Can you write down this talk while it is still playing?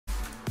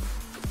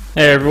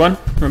Hey everyone,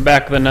 we're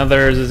back with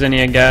another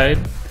Zezenia guide.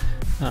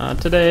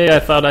 Today I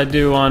thought I'd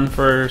do one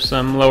for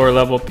some lower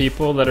level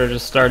people that are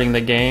just starting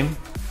the game.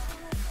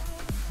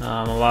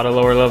 A lot of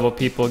lower level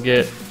people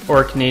get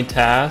Orknie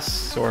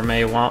tasks or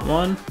may want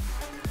one.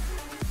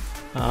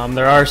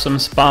 There are some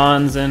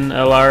spawns in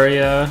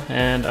Elaria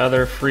and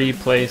other free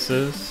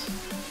places,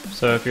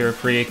 so if you're a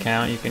free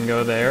account you can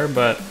go there,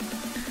 but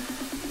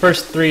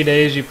first 3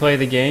 days you play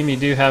the game you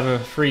do have a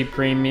free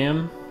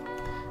premium,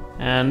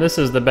 and this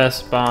is the best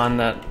spawn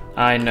that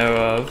I know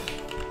of.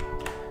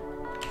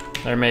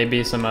 There may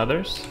be some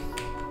others,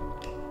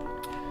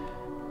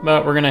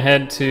 but we're gonna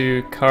head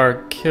to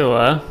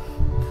Karkilla.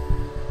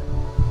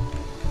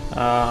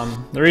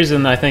 The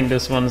reason I think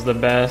this one's the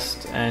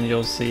best, and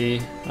you'll see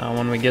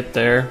when we get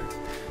there,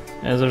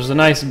 is there's a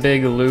nice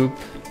big loop,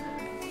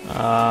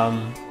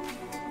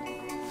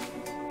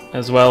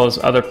 as well as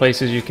other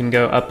places you can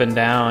go up and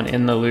down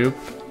in the loop.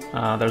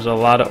 There's a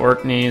lot of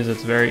Orknies.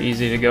 It's very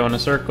easy to go in a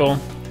circle.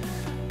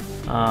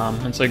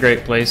 It's a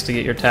great place to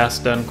get your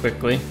tasks done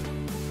quickly.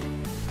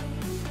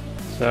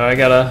 So I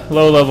got a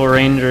low-level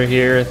ranger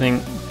here. I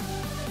think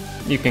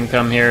you can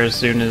come here as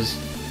soon as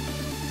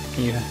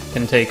you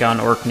can take on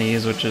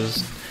Orknies, which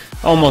is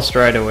almost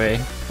right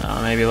away,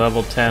 maybe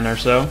level 10 or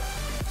so.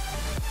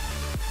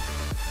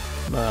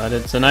 But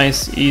it's a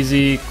nice,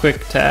 easy,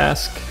 quick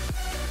task.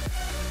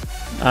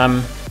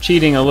 I'm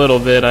cheating a little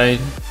bit. I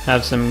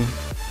have some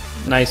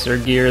nicer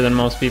gear than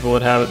most people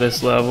would have at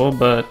this level,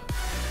 but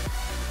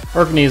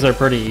Orknies are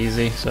pretty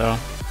easy, so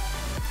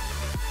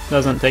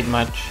doesn't take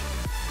much.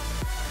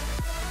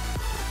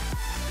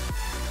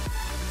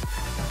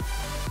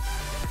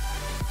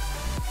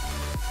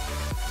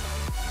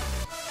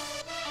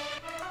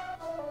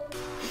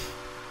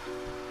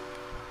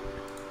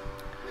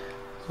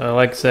 So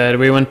like I said,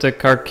 we went to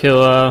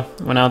Karkilla,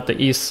 went out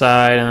the east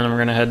side, and then we're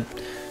gonna head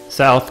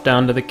south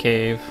down to the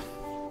cave.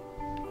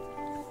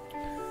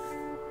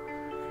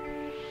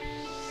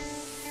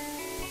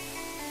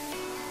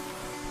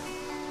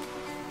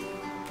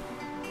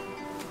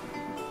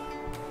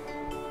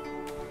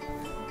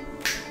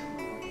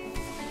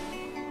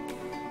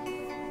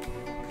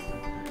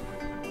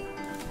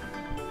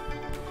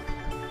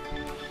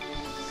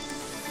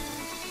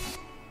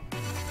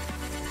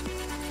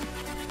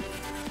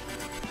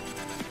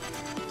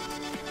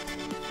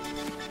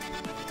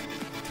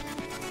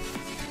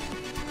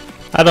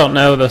 I don't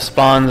know the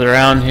spawns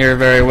around here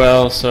very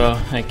well, so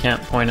I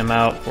can't point them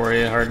out for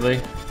you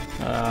hardly.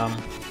 I'll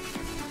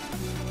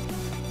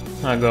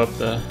go up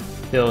the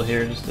hill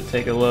here just to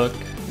take a look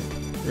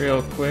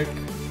real quick.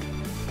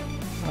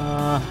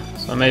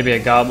 So maybe a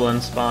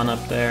goblin spawn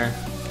up there.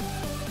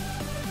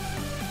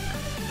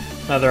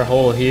 Another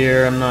hole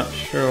here, I'm not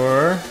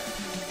sure.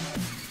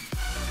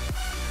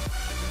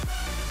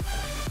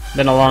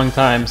 Been a long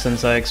time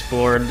since I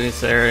explored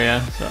this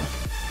area, so.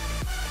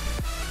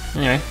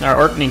 Anyway,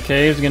 our Orknie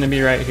cave is going to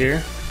be right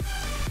here,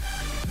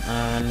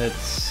 and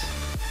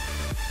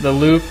the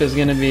loop is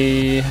going to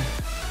be a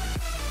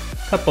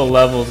couple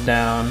levels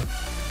down,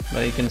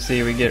 but you can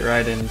see we get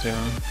right into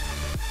them.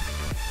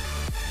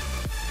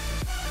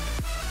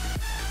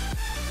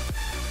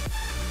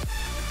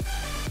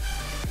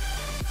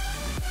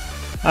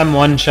 I'm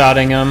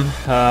one-shotting them.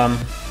 I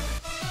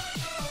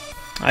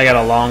got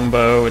a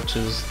longbow, which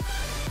is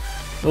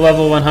the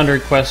level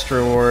 100 quest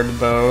reward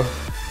bow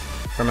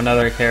from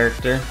another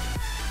character,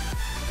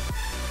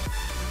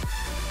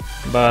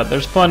 but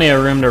there's plenty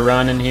of room to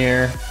run in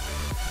here,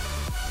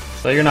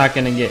 so you're not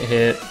going to get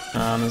hit.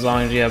 As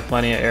long as you have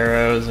plenty of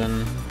arrows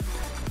and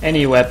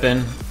any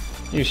weapon,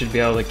 you should be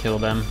able to kill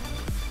them.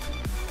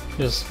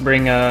 Just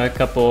bring a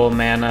couple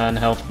mana and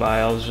health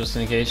vials just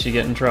in case you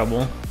get in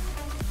trouble.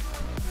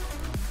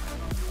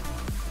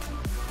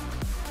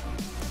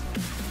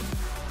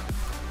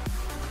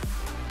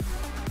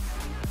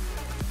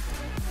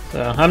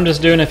 So I'm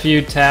just doing a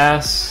few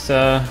tasks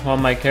while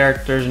my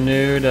character's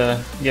new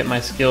to get my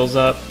skills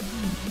up.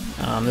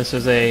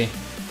 I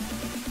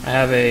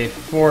have a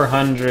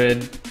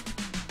 400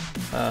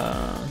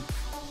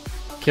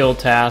 kill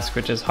task,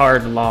 which is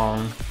hard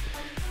long.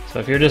 So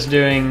if you're just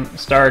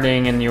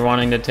starting and you're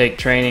wanting to take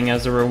training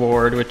as a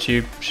reward, which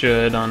you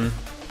should on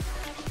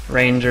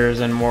rangers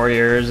and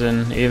warriors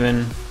and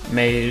even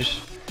mage,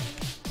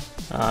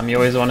 you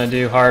always want to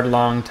do hard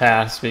long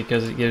tasks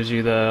because it gives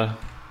you the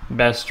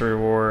best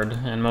reward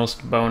and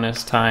most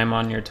bonus time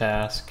on your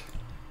task.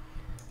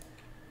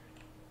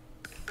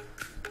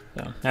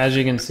 So, as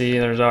you can see,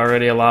 there's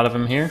already a lot of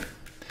them here,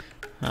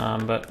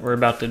 but we're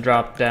about to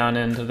drop down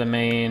into the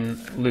main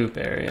loop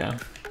area.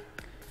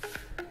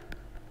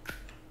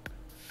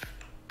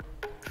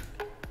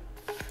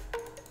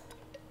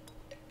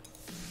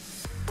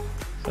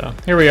 So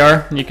here we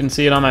are. You can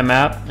see it on my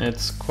map.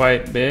 It's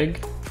quite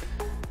big.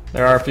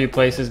 There are a few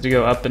places to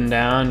go up and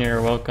down.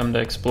 You're welcome to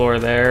explore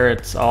there.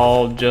 It's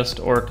all just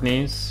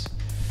Orknies.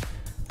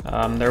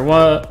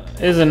 There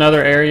is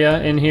another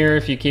area in here.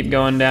 If you keep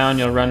going down,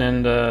 you'll run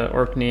into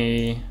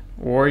Orknie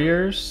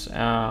warriors.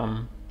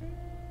 And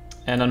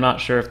I'm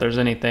not sure if there's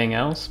anything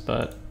else,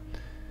 but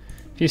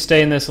if If you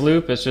stay in this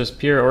loop, it's just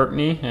pure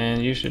Orkney,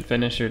 and you should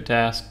finish your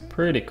task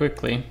pretty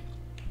quickly.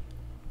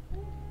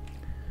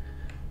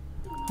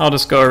 I'll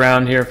just go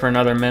around here for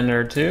another minute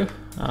or two,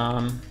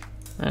 and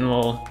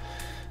we'll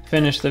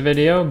finish the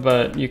video,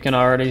 but you can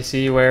already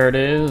see where it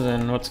is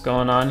and what's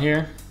going on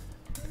here.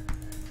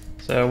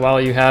 So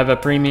while you have a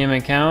premium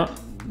account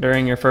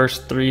during your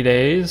first 3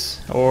 days,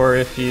 or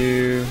if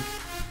you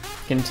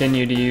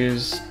continue to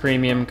use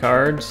premium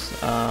cards,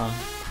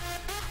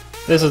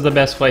 this is the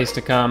best place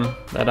to come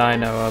that I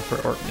know of for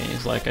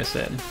Orkneys, like I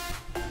said.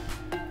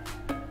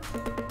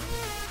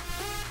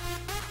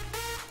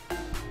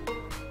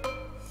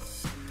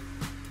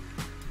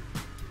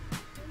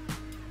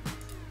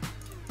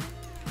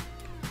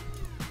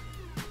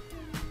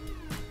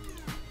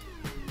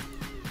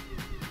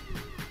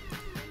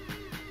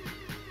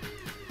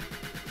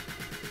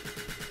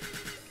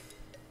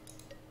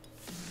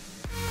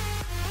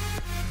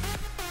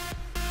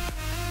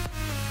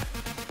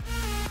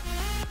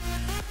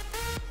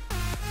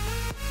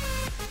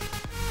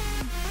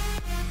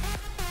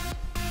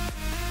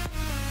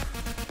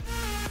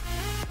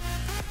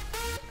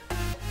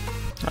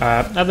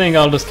 Alright, I think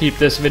I'll just keep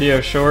this video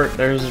short.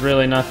 There's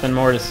really nothing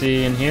more to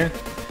see in here.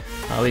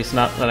 At least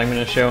not that I'm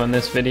going to show in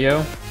this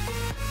video.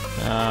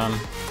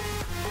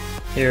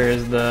 Here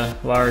is the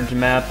large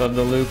map of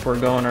the loop we're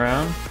going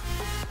around.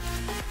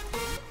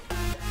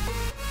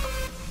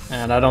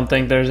 And I don't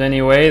think there's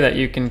any way that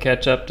you can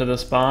catch up to the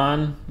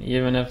spawn,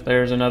 even if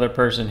there's another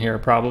person here,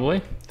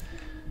 probably.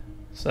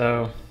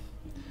 So,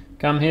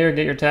 come here,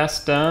 get your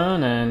tasks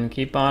done, and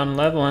keep on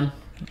leveling.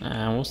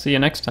 And we'll see you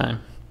next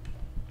time.